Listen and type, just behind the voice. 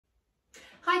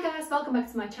Hi guys, welcome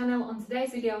back to my channel. On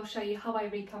today's video I'll show you how I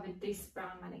recovered this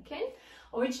brown mannequin.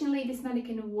 Originally this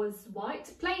mannequin was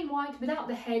white, plain white without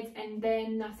the head, and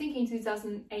then I think in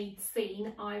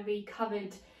 2018 I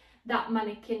recovered that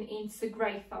mannequin into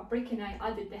grey fabric and I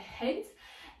added the head,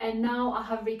 and now I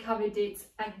have recovered it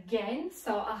again.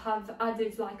 So I have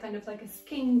added kind of like a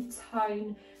skin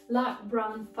tone light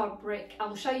brown fabric.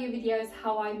 I'll show you videos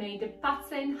how I made the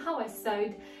pattern, how I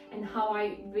sewed, and how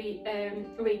I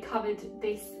recovered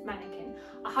this mannequin.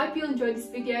 I hope you enjoyed this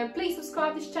video. Please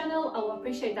subscribe to this channel, I will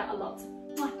appreciate that a lot.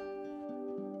 Mwah.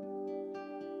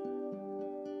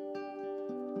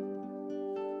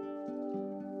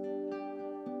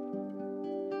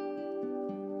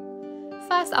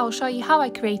 First, I'll show you how I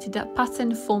created that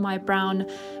pattern for my brown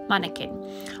mannequin.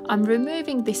 I'm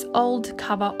removing this old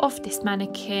cover of this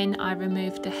mannequin. I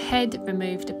removed the head,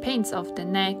 removed the pins of the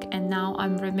neck, and now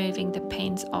I'm removing the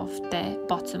pins of the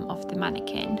bottom of the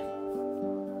mannequin.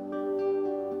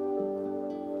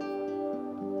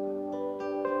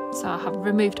 So I have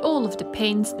removed all of the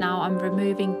pins. Now I'm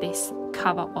removing this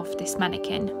cover of this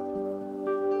mannequin.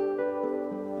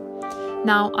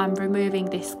 Now I'm removing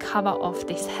this cover of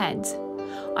this head.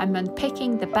 I'm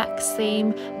unpicking the back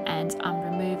seam and I'm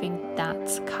removing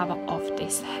that cover of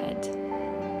this head.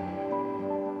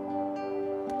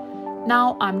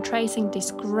 Now I'm tracing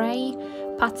this grey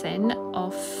pattern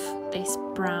of this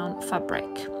brown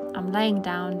fabric. I'm laying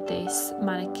down this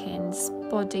mannequin's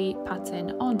body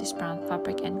pattern on this brown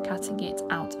fabric and cutting it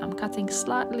out. I'm cutting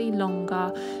slightly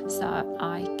longer so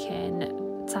I can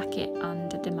tack it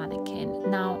under the mannequin.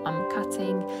 Now I'm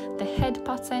cutting the head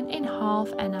pattern in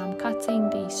half and I'm cutting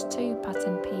these two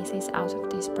pattern pieces out of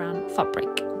this brown fabric.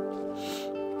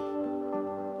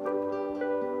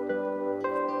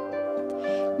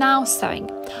 Now sewing.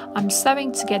 I'm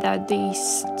sewing together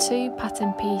these two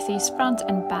pattern pieces front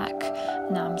and back,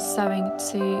 and I'm sewing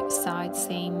two side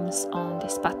seams on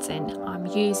this pattern. I'm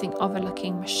using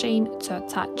overlocking machine to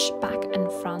attach back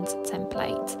and front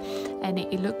template, and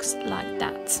it looks like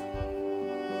that.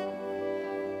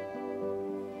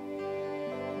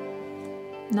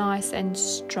 Nice and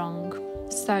strong,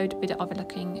 sewed with the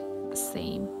overlocking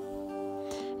seam.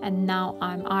 And now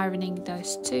I'm ironing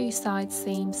those two side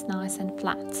seams nice and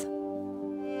flat.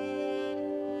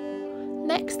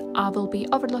 Next, I will be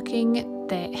overlocking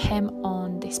the hem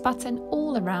on this pattern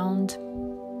all around,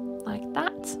 like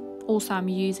that. Also, I'm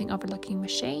using overlocking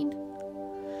machine.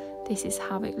 This is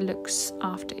how it looks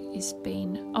after it's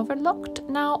been overlocked.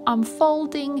 Now I'm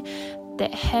folding the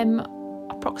hem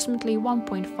approximately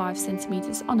 1.5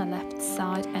 centimeters on the left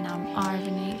side, and I'm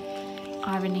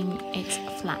ironing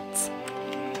it flat.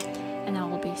 And I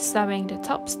will be sewing the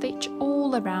top stitch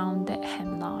all around the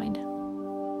hemline,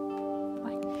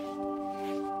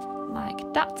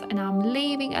 like that, and I'm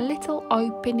leaving a little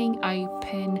opening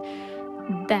open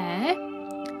there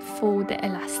for the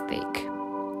elastic.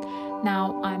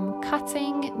 Now I'm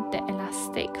cutting the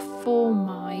elastic for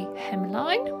my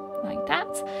hemline like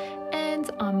that, and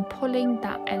I'm pulling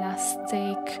that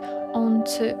elastic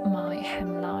onto my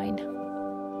hemline.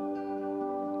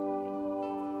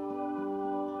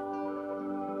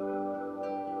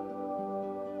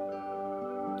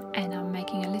 And I'm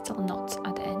making a little knot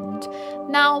at the end.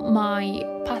 Now my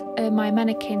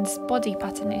mannequin's body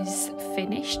pattern is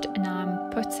finished, and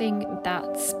I'm putting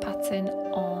that pattern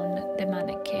on the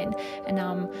mannequin, and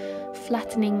I'm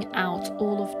flattening out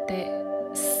all of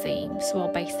the seams. Well,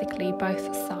 basically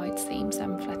both side seams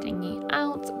I'm flattening it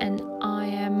out, and I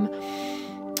am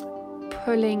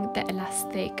pulling the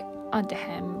elastic at the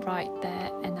hem right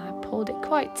there, and I pulled it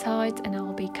quite tight, and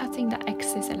I'll be cutting the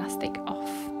excess elastic off.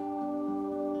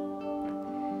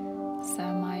 So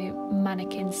my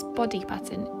mannequin's body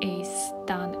pattern is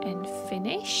done and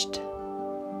finished.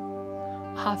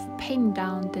 I have pinned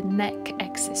down the neck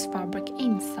excess fabric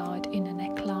inside in a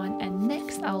neckline, and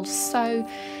next I'll sew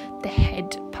the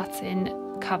head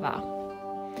pattern cover.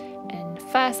 And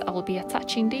first I'll be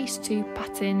attaching these two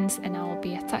patterns, and I'll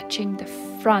be attaching the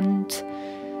front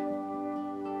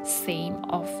seam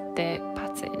of the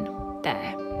pattern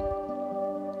there.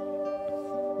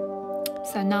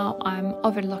 So now I'm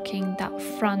overlocking that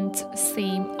front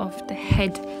seam of the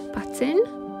head pattern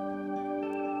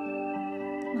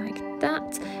like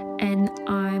that, and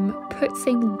I'm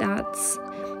putting that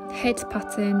head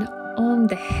pattern on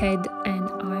the head, and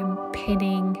I'm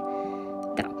pinning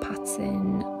that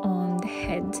pattern on the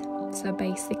head. So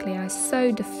basically I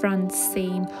sew the front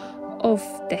seam of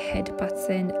the head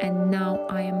pattern, and now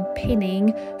I am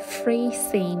pinning 3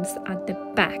 seams at the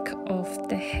back of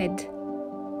the head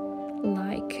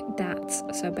like that.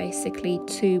 So basically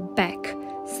 2 back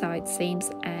side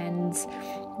seams and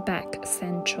back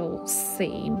central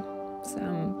seam. So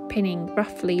I'm pinning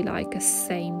roughly like a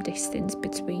same distance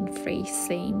between 3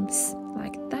 seams,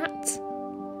 like that.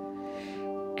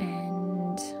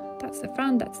 And that's the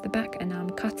front, that's the back, and I'm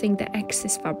cutting the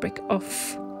excess fabric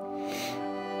off.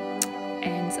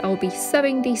 And I'll be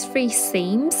sewing these 3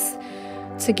 seams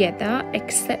together,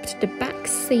 except the back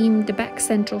seam, the back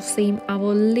central seam, I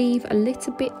will leave a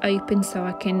little bit open so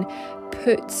I can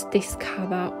put this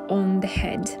cover on the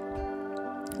head,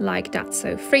 like that.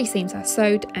 So 3 seams are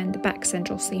sewed and the back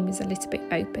central seam is a little bit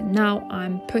open. Now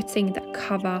I'm putting the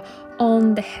cover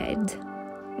on the head,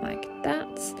 like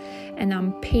that, and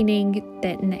I'm pinning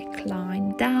the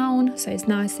neckline down so it's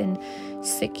nice and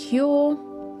secure,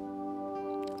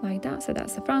 like that. So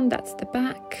that's the front, that's the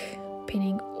back,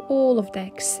 pinning all of the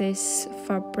excess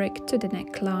fabric to the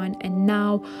neckline, and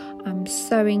now I'm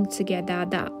sewing together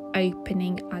that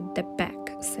opening at the back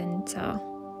center.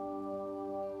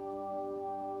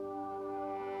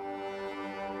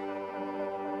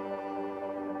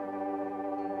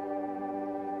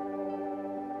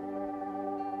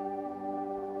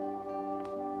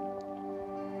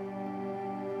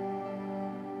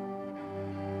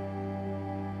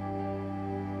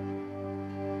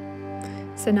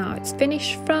 So now it's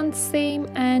finished front seam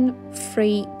and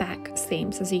 3 back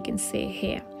seams, as you can see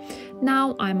here.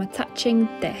 Now I'm attaching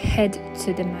the head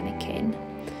to the mannequin.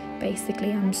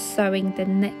 Basically I'm sewing the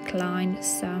neckline,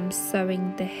 so I'm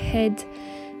sewing the head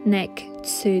neck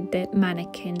to the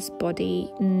mannequin's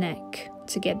body neck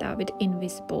together with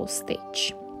invisible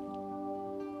stitch.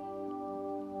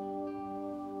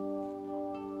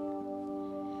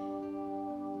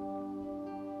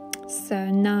 So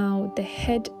now the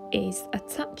head is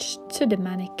attached to the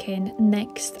mannequin.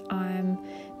 Next I'm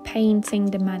painting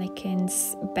the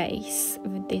mannequin's base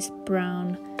with this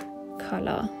brown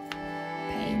color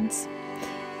paint,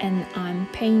 and I'm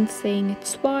painting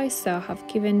twice, so I have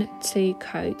given 2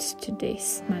 coats to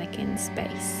this mannequin's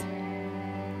base.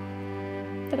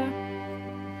 Ta-da!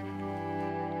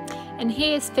 And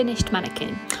here's finished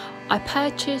mannequin. I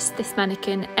purchased this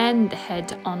mannequin and the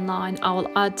head online. I will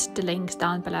add the links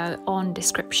down below on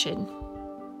description.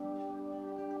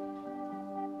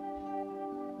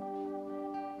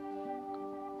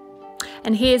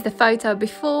 And here's the photo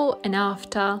before and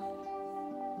after.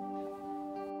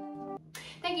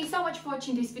 Thank you so much for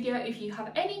watching this video. If you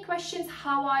have any questions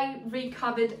how I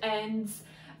recovered and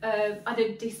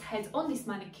added this head on this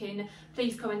mannequin,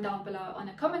 please comment down below on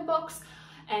the comment box.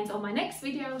 And on my next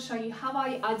video I'll show you how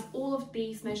I add all of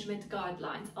these measurement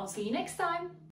guidelines. I'll see you next time.